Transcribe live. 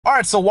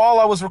Alright, so while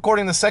I was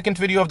recording the second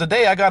video of the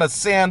day, I got a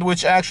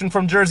sandwich action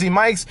from Jersey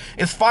Mike's.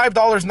 It's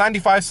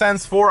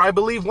 $5.95 for, I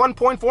believe,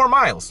 1.4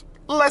 miles.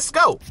 Let's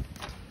go!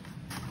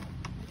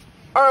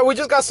 Alright, we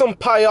just got some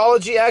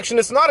Pieology action.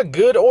 It's not a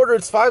good order.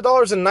 It's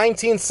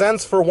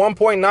 $5.19 for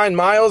 1.9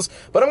 miles,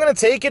 but I'm going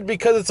to take it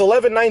because it's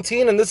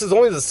 $11.19 and this is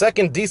only the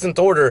second decent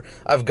order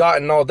I've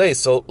gotten all day,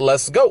 so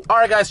let's go.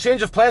 Alright guys,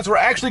 change of plans. We're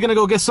actually going to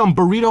go get some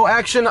burrito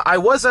action. I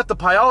was at the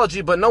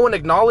Pieology, but no one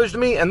acknowledged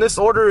me, and this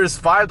order is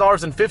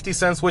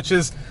 $5.50, which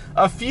is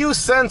a few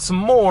cents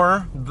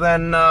more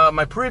than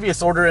my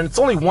previous order, and it's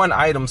only one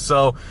item,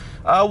 so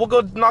we'll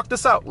go knock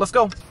this out. Let's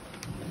go.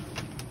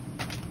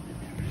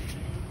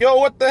 Yo,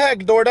 what the heck,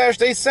 Doordash?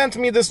 They sent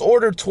me this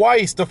order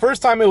twice. The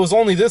first time it was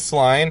only this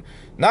line.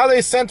 Now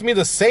they sent me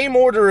the same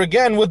order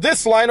again with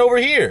this line over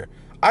here.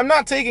 I'm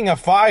not taking a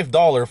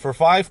 $5 for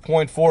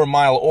 5.4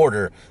 mile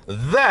order.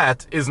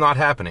 That is not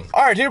happening.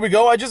 All right, here we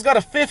go. I just got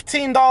a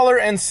 $15.16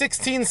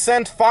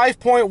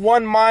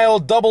 5.1 mile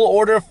double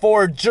order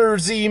for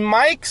Jersey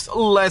Mike's.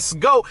 Let's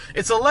go.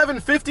 It's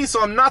 $11.50,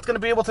 so I'm not going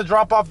to be able to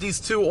drop off these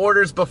two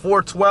orders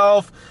before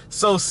 12.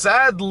 So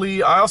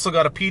sadly, I also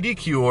got a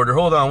PDQ order.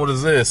 Hold on, what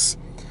is this?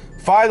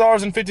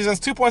 $5.50,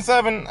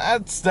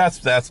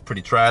 2.7, that's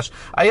pretty trash.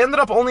 I ended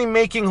up only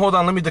making, hold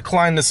on, let me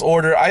decline this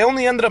order. I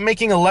only ended up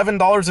making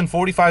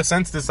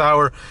 $11.45 this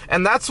hour,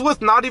 and that's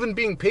with not even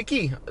being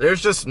picky.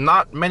 There's just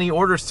not many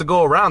orders to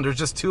go around. There's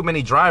just too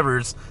many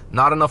drivers,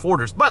 not enough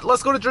orders. But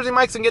let's go to Jersey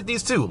Mike's and get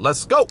these two.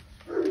 Let's go.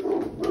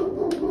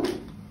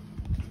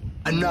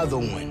 Another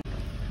one.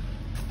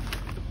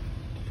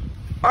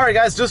 Alright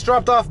guys, just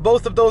dropped off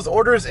both of those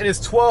orders. It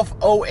is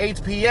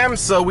 12:08 p.m.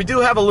 so we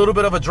do have a little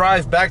bit of a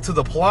drive back to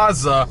the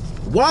plaza.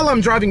 While I'm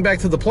driving back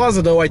to the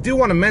plaza though, I do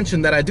want to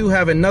mention that I do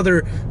have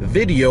another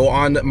video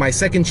on my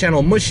second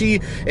channel,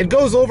 Mushy. It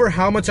goes over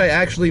how much I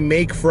actually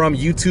make from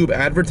YouTube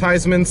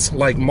advertisements,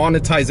 like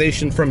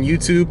monetization from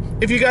YouTube.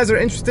 If you guys are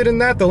interested in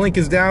that, the link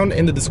is down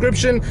in the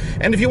description.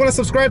 And if you want to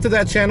subscribe to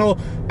that channel,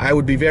 I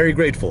would be very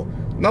grateful.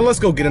 Now let's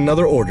go get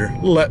another order.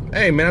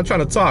 Hey man, I'm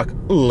trying to talk.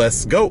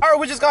 Let's go. All right,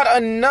 we just got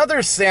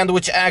another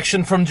sandwich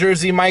action from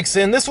Jersey Mike's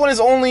in. This one is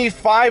only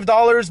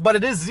 $5, but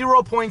it is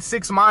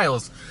 0.6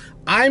 miles.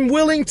 I'm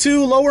willing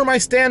to lower my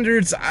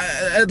standards,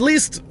 at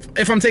least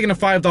if I'm taking a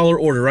 $5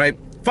 order, right?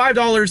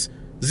 $5,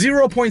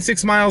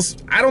 0.6 miles.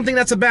 I don't think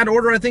that's a bad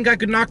order. I think I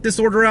could knock this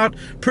order out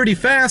pretty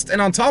fast. And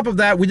on top of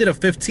that, we did a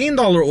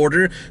 $15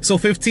 order. So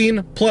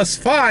 15 plus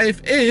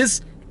 5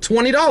 is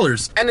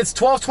 $20, and it's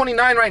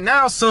 $12.29 right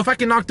now. So if I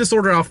can knock this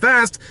order out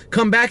fast,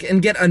 come back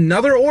and get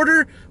another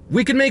order,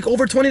 we can make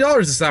over $20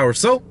 this hour.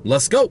 So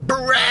let's go.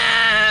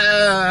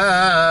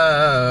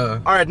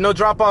 All right, no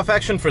drop-off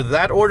action for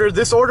that order.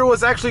 This order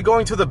was actually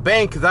going to the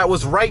bank that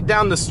was right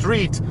down the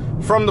street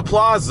from the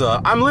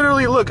plaza. I'm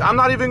literally, look, I'm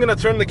not even gonna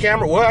turn the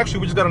camera. Well,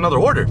 actually, we just got another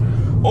order.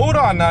 Hold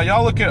on now,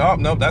 y'all look at, oh,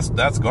 no,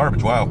 that's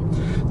garbage, wow.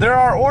 There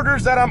are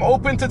orders that I'm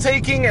open to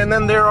taking, and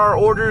then there are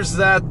orders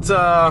that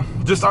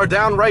just are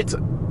downright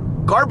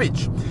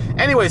garbage.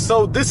 Anyway,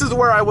 so this is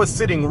where I was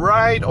sitting,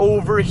 right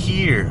over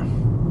here.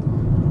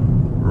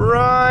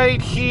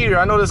 Right here.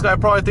 I know this guy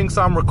probably thinks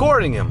I'm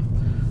recording him.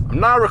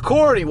 I'm not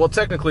recording. Well,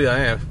 technically I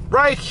am.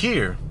 Right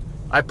here.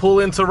 I pull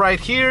into right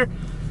here,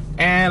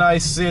 and I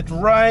sit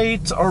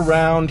right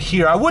around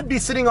here. I would be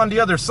sitting on the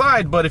other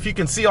side, but if you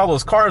can see all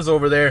those cars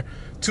over there,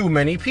 too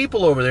many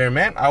people over there,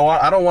 man.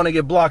 I don't want to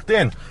get blocked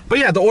in. But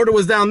yeah, the order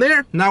was down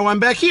there. Now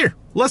I'm back here.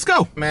 Let's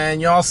go. Man,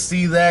 y'all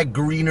see that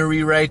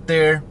greenery right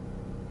there?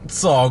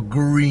 It's all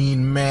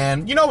green,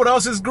 man. You know what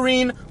else is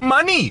green?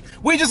 Money.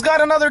 We just got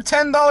another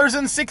 $10.60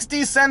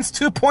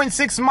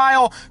 2.6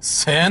 mile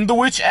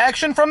sandwich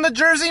action from the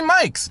Jersey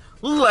Mike's.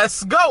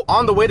 Let's go.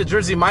 On the way to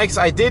Jersey Mike's,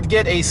 I did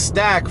get a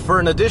stack for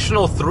an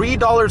additional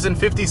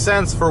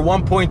 $3.50 for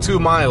 1.2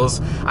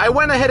 miles. I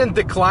went ahead and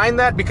declined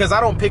that because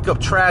I don't pick up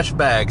trash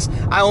bags.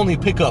 I only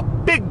pick up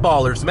big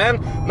ballers,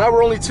 man. Now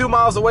we're only 2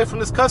 miles away from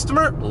this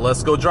customer.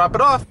 Let's go drop it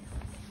off.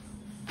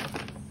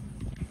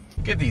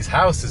 Look at these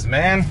houses,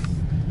 man.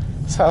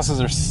 These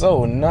houses are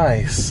so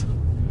nice.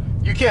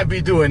 You can't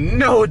be doing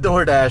no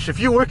DoorDash. If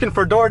you're working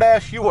for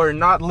DoorDash, you are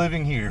not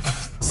living here.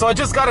 So I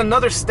just got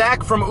another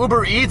stack from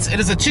Uber Eats. It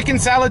is a chicken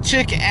salad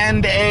chick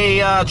and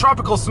a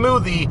tropical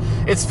smoothie.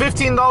 It's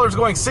 $15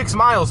 going 6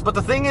 miles. But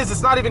the thing is,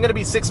 it's not even gonna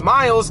be 6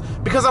 miles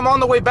because I'm on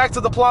the way back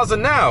to the plaza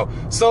now.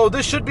 So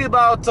this should be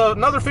about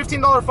another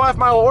 $15 5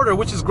 mile order,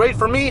 which is great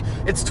for me.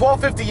 It's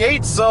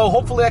 12:58, so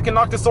hopefully I can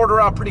knock this order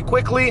out pretty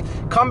quickly,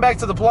 come back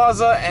to the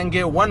plaza and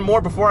get one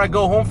more before I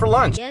go home for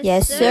lunch.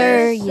 Yes,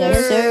 sir.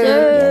 Yes,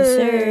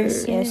 sir.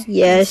 Yes, sir.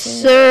 Yes,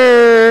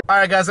 sir.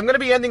 Alright guys, I'm going to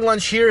be ending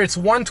lunch here. It's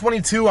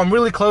 1:22. I'm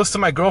really close to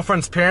my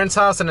girlfriend's parents'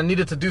 house and I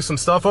needed to do some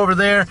stuff over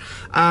there.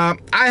 I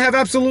have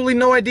absolutely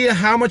no idea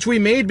how much we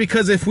made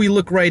because if we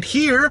look right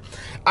here,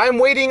 I'm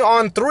waiting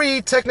on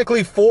 3,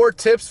 technically 4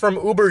 tips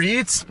from Uber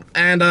Eats,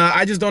 and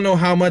I just don't know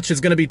how much is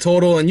going to be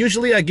total, and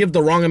usually I give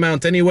the wrong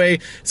amount anyway.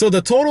 So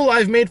the total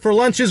I've made for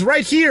lunch is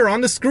right here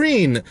on the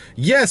screen.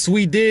 Yes,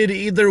 we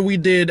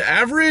did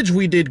average,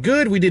 we did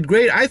good, we did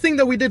great. I think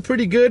that we did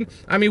pretty good.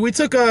 I mean, we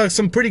took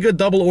some pretty good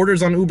double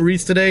orders on Uber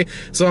Eats today,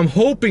 so I'm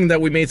hoping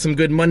that we made some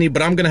good money,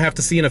 but I'm going to have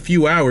to see in a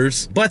few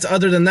hours. But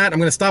other than that, I'm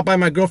going to stop by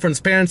my girlfriend's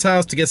parents'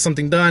 house to get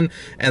something done,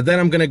 and then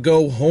I'm going to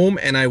go home,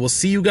 and I will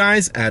see you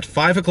guys at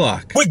 5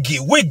 o'clock. We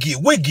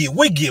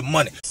get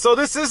money. So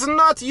this is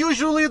not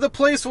usually the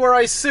place where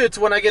I sit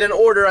when I get an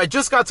order. I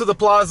just got to the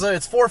plaza.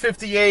 It's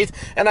 4:58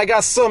 and I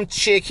got some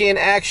chicken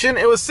action.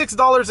 It was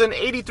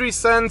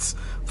 $6.83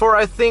 for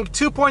I think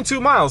 2.2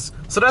 miles.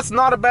 So that's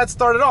not a bad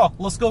start at all.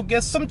 Let's go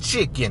get some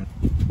chicken.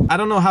 I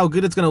don't know how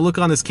good it's gonna look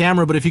on this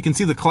camera, but if you can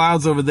see the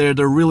clouds over there,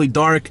 they're really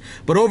dark.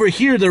 But over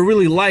here, they're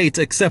really light,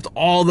 except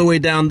all the way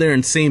down there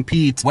in St.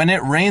 Pete. When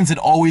it rains, it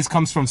always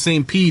comes from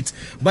St. Pete.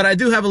 But I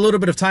do have a little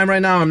bit of time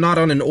right now. I'm not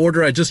on an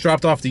order. I just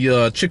dropped off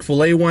the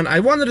Chick-fil-A one. I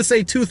wanted to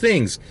say 2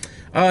 things.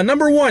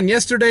 Number 1,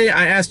 yesterday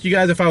I asked you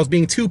guys if I was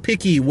being too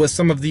picky with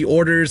some of the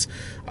orders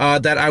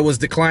that I was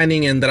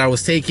declining and that I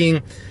was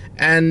taking.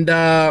 And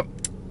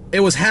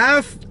it was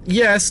half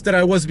yes that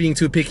I was being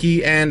too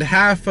picky, and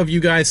half of you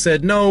guys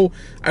said no,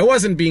 I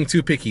wasn't being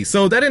too picky.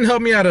 So that didn't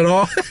help me out at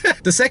all.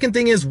 The second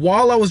thing is,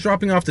 while I was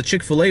dropping off the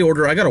Chick-fil-A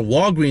order, I got a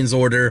Walgreens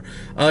order.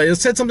 It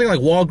said something like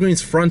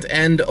Walgreens front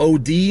end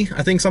OD,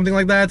 I think something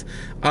like that.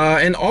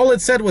 And all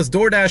it said was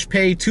DoorDash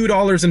pay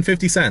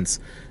 $2.50.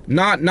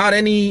 Not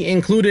any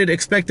included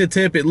expected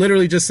tip. It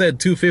literally just said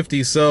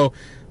 $2.50. So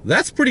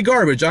that's pretty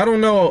garbage. I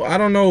don't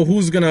know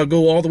who's gonna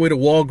go all the way to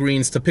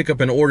Walgreens to pick up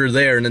an order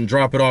there and then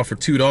drop it off for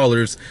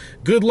 $2.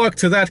 Good luck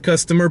to that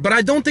customer, but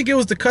I don't think it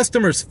was the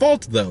customer's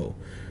fault though.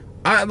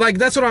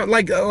 That's what I'm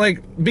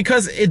like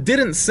because it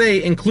didn't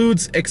say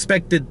includes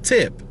expected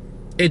tip.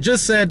 It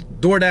just said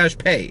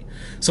DoorDash pay.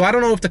 So I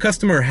don't know if the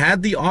customer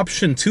had the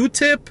option to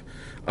tip.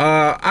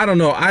 I don't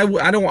know. I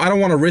don't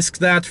want to risk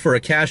that for a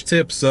cash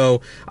tip,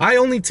 so I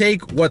only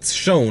take what's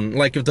shown.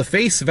 Like if the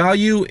face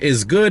value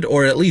is good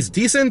or at least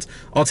decent,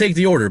 I'll take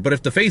the order. But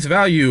if the face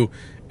value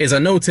is a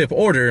no tip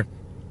order,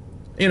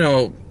 you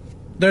know,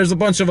 there's a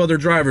bunch of other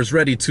drivers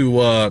ready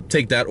to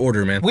take that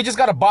order, man. We just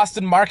got a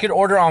Boston Market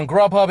order on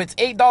Grubhub. It's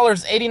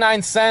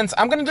 $8.89.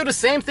 I'm gonna do the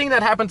same thing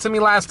that happened to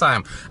me last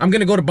time. I'm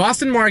gonna go to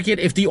Boston Market.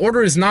 If the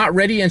order is not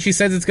ready and she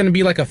says it's gonna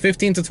be like a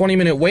 15 to 20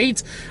 minute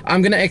wait,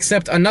 I'm gonna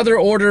accept another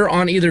order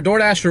on either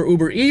DoorDash or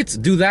Uber Eats,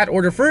 do that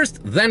order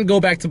first, then go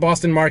back to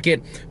Boston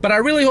Market. But I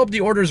really hope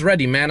the order's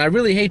ready, man. I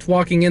really hate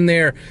walking in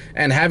there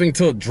and having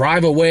to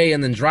drive away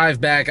and then drive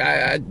back.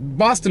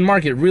 Boston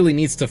Market really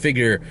needs to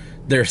figure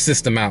their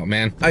system out,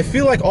 man. I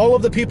feel like all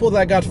of the people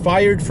that got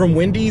fired from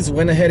Wendy's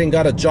went ahead and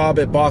got a job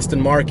at Boston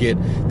Market.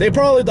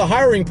 The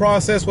hiring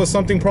process was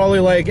something probably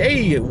like,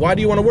 hey, why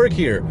do you want to work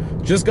here?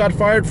 Just got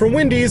fired from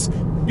Wendy's,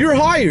 you're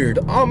hired.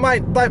 Oh my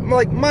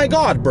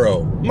God,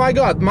 bro. My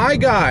God, my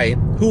guy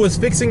who was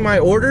fixing my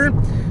order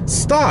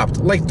stopped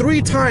like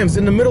 3 times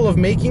in the middle of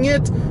making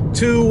it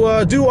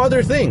to do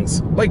other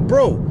things. Like,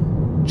 bro,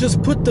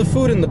 just put the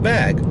food in the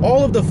bag.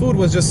 All of the food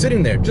was just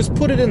sitting there. Just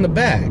put it in the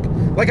bag.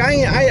 Like,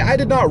 I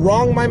did not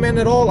wrong my man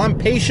at all. I'm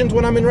patient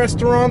when I'm in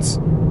restaurants.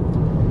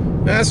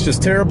 That's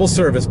just terrible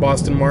service,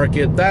 Boston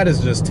Market. That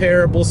is just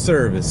terrible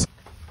service.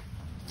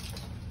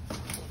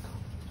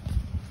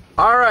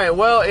 Alright,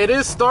 well, it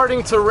is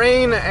starting to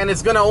rain, and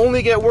it's gonna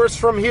only get worse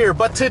from here.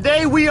 But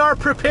today we are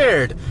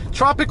prepared.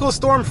 Tropical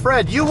Storm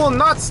Fred, you will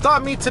not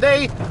stop me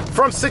today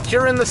from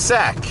securing the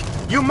sack.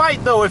 You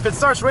might, though, if it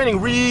starts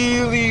raining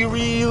really,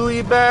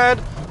 really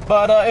bad.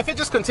 But if it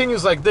just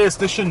continues like this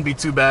shouldn't be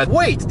too bad.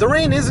 Wait, the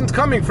rain isn't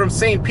coming from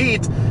St.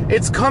 Pete.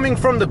 It's coming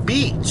from the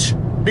beach.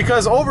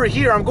 Because over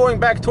here, I'm going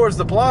back towards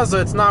the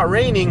plaza, it's not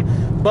raining.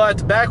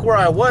 But back where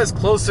I was,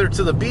 closer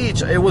to the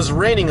beach, it was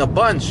raining a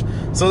bunch.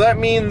 So that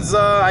means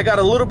I got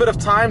a little bit of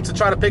time to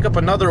try to pick up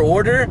another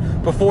order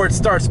before it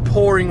starts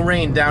pouring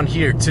rain down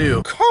here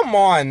too. Come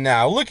on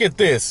now, look at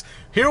this.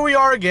 Here we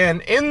are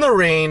again in the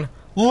rain.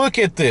 Look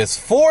at this,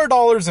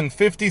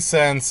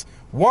 $4.50,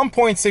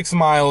 1.6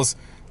 miles,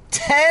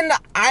 10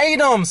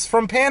 items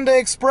from Panda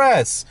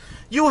Express.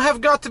 You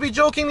have got to be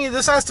joking me.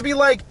 This has to be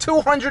like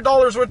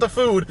 $200 worth of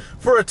food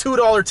for a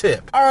 $2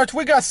 tip. All right,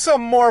 we got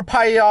some more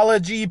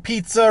Pieology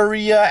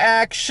Pizzeria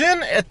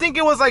action. I think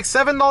it was like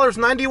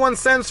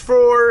 $7.91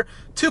 for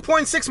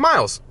 2.6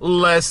 miles.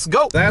 Let's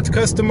go. That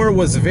customer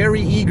was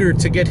very eager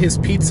to get his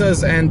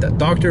pizzas and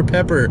Dr.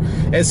 Pepper.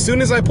 As soon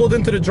as I pulled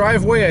into the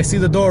driveway, I see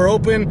the door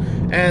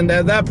open, and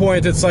at that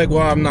point, it's like,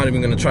 well, I'm not even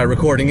gonna try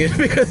recording it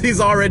because he's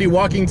already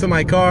walking to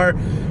my car.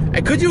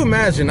 And could you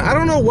imagine? I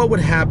don't know what would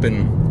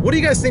happen. What do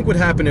you guys think would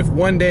happen if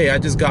one day I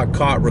just got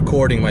caught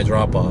recording my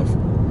drop-off?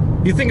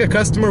 You think a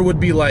customer would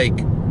be like,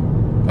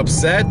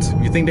 upset?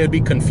 You think they'd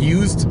be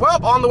confused? Well,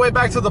 on the way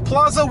back to the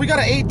plaza, we got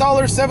an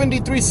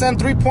 $8.73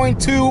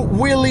 3.2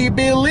 Willy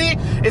Billy.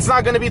 It's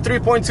not gonna be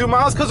 3.2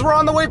 miles because we're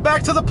on the way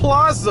back to the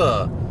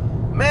plaza.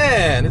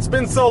 Man, it's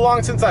been so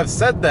long since I've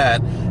said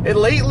that.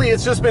 Lately,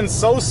 it's just been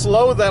so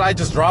slow that I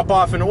just drop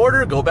off an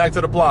order, go back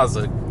to the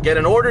plaza. Get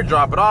an order,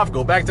 drop it off,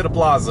 go back to the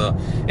plaza.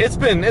 It's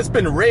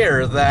been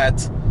rare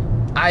that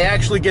I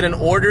actually get an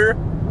order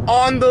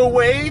on the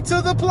way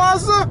to the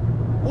plaza.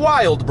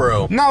 Wild,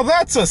 bro. Now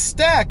that's a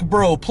stack,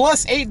 bro.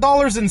 Plus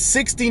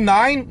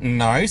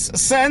 $8.69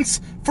 cents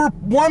for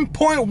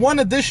 1.1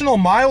 additional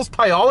miles.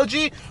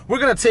 Pyology, we're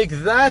gonna take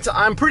that.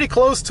 I'm pretty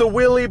close to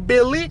Willy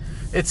Billy.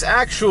 It's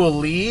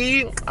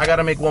actually, I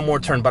gotta make one more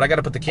turn, but I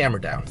gotta put the camera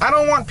down. I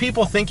don't want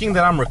people thinking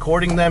that I'm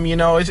recording them, you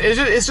know.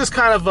 It's just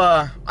kind of,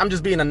 I'm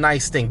just being a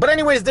nice thing. But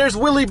anyways, there's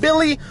Willy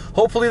Billy.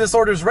 Hopefully this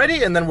order's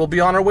ready, and then we'll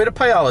be on our way to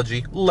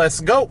Pyology.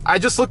 Let's go. I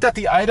just looked at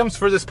the items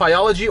for this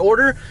Pyology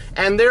order,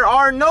 and there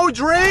are no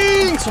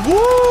drinks.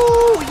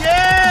 Woo!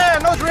 Yeah,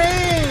 no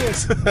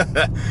drinks.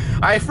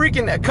 I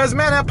freaking, cause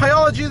man, at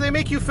Pyology, they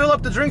make you fill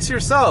up the drinks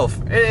yourself.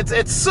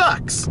 It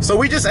sucks. So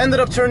we just ended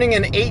up turning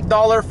an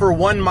 $8 for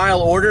 1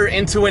 mile order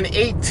into an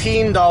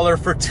 $18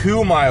 for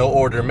 2 mile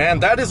order, man.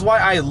 That is why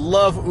I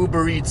love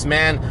Uber Eats,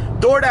 man.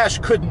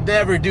 Doordash could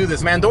never do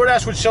this, man.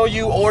 Doordash would show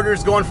you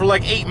orders going for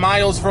like 8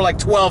 miles for like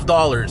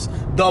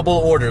 $12. Double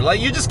order.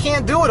 Like, you just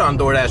can't do it on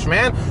Doordash,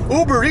 man.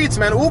 Uber Eats,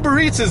 man. Uber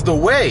Eats is the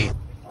way.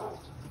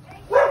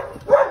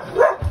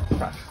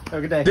 Have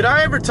a good day. Did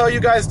I ever tell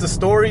you guys the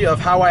story of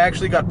how I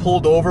actually got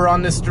pulled over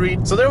on this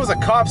street? So there was a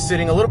cop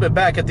sitting a little bit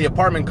back at the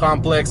apartment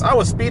complex. I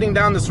was speeding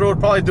down this road,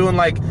 probably doing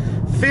like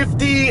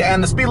 50,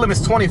 and the speed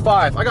limit's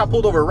 25. I got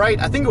pulled over right,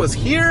 I think it was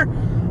here.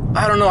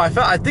 I don't know, I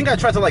think I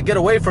tried to like get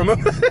away from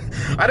him.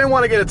 I didn't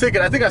want to get a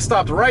ticket. I think I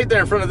stopped right there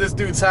in front of this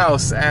dude's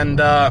house, and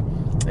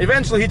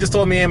eventually he just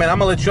told me, hey man, I'm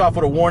gonna let you off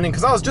with a warning,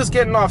 because I was just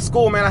getting off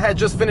school, man. I had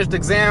just finished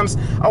exams.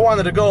 I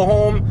wanted to go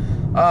home.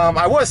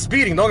 I was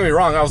speeding, don't get me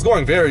wrong. I was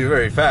going very,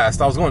 very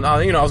fast. I was going,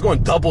 you know, I was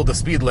going double the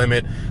speed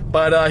limit.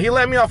 But he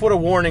let me off with a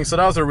warning, so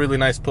that was a really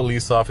nice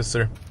police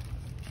officer.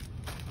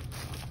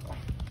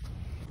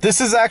 This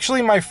is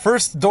actually my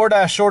first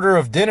DoorDash order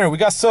of dinner. We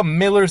got some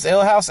Miller's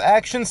Ale House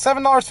action.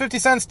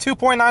 $7.50,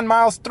 2.9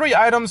 miles, 3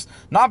 items.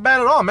 Not bad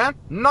at all, man.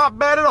 Not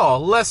bad at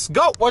all. Let's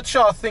go. What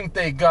y'all think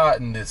they got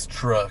in this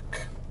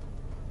truck?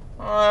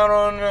 I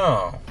don't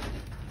know.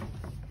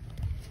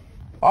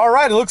 All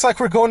right, it looks like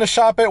we're going to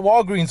shop at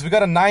Walgreens. We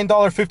got a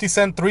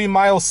 $9.50 3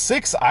 mile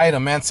 6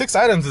 item, man. 6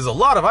 items is a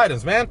lot of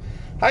items, man.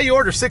 How you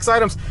order 6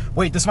 items?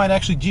 Wait, this might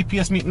actually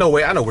GPS me. No,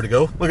 wait, I know where to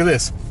go. Look at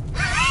this.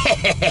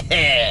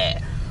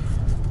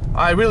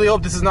 I really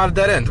hope this is not a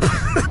dead end.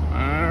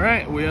 All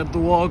right, we're at the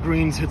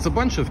Walgreens. It's a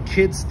bunch of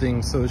kids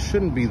things, so it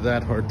shouldn't be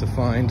that hard to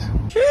find.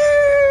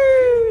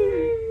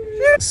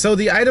 So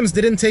the items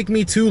didn't take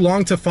me too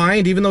long to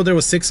find, even though there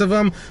was 6 of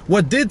them.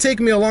 What did take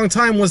me a long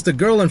time was the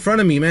girl in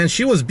front of me, man.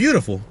 She was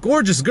beautiful,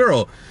 gorgeous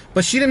girl,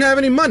 but she didn't have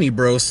any money,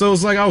 bro. So it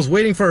was like I was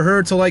waiting for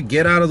her to like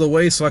get out of the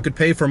way so I could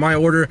pay for my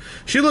order.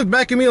 She looked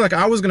back at me like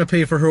I was gonna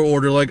pay for her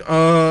order, like,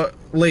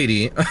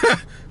 lady,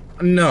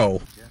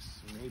 no.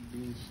 Yes,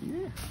 maybe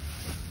here.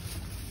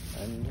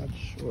 I'm not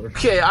sure.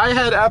 Okay, I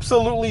had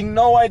absolutely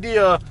no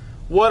idea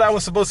what I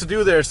was supposed to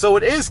do there. So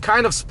it is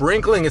kind of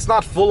sprinkling. It's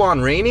not full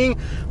on raining,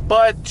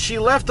 but she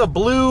left a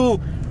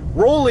blue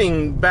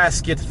rolling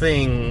basket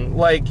thing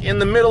like in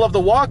the middle of the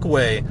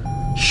walkway.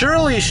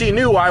 Surely she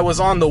knew I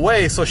was on the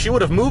way, so she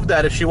would have moved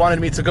that if she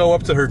wanted me to go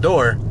up to her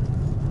door.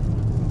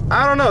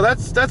 I don't know,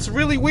 that's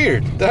really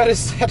weird.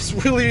 That's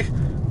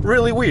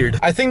really weird.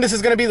 I think this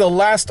is gonna be the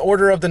last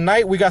order of the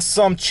night. We got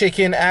some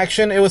chicken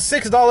action. It was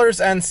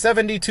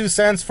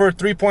 $6.72 for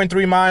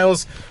 3.3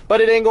 miles, but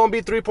it ain't gonna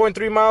be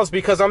 3.3 miles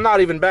because I'm not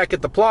even back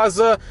at the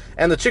plaza,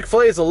 and the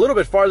Chick-fil-A is a little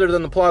bit farther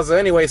than the plaza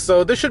anyway,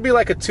 so this should be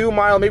like a 2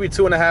 mile, maybe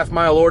 2.5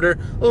 mile order.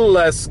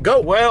 Let's go.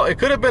 Well, it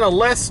could have been a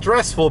less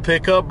stressful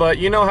pickup, but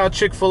you know how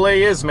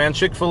Chick-fil-A is, man.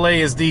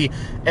 Chick-fil-A is the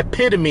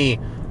epitome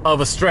of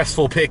a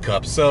stressful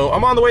pickup. So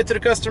I'm on the way to the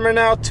customer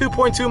now,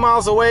 2.2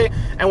 miles away,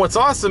 and what's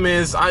awesome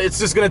is it's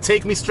just gonna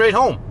take me straight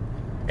home.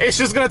 It's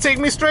just gonna take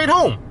me straight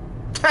home.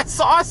 That's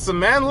awesome,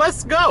 man.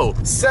 Let's go.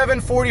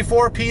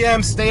 7:44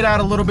 p.m. stayed out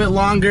a little bit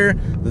longer.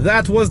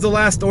 That was the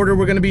last order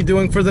we're gonna be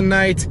doing for the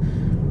night.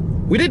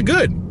 We did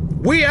good.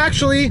 We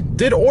actually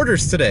did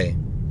orders today.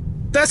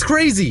 That's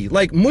crazy.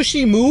 Like,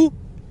 Mushy Moo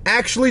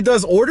actually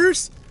does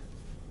orders?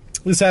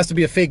 This has to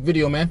be a fake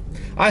video, man.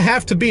 I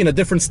have to be in a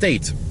different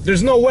state.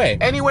 There's no way.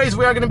 Anyways,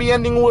 we are going to be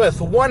ending with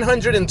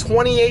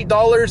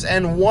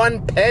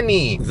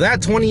 $128.01. That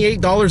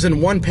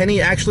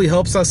 $28.01 actually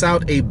helps us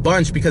out a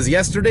bunch because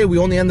yesterday we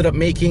only ended up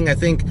making, I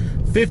think,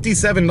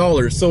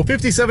 $57. So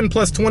 57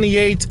 plus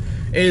 28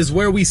 is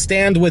where we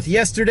stand with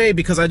yesterday,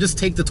 because I just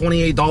take the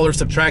 $28,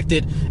 subtract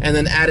it, and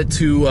then add it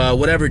to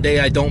whatever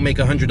day I don't make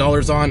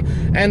 $100 on.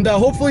 And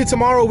hopefully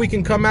tomorrow we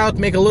can come out,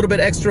 make a little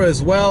bit extra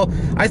as well.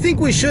 I think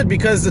we should,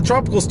 because the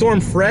tropical storm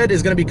Fred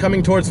is going to be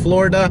coming towards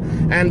Florida,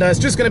 and it's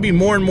just going to be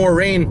more and more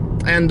rain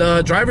And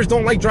drivers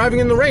don't like driving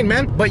in the rain,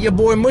 man. But your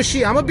boy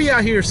Mushy, I'm gonna be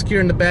out here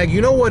securing the bag.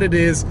 You know what it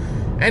is.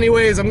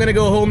 Anyways, I'm gonna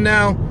go home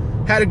now.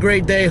 Had a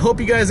great day. Hope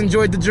you guys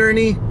enjoyed the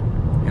journey.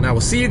 And I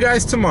will see you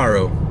guys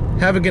tomorrow.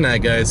 Have a good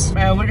night, guys.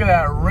 Man, look at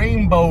that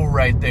rainbow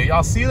right there.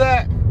 Y'all see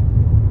that?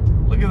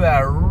 Look at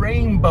that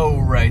rainbow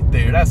right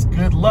there. That's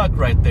good luck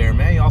right there,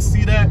 man. Y'all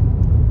see that?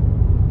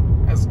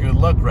 That's good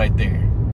luck right there.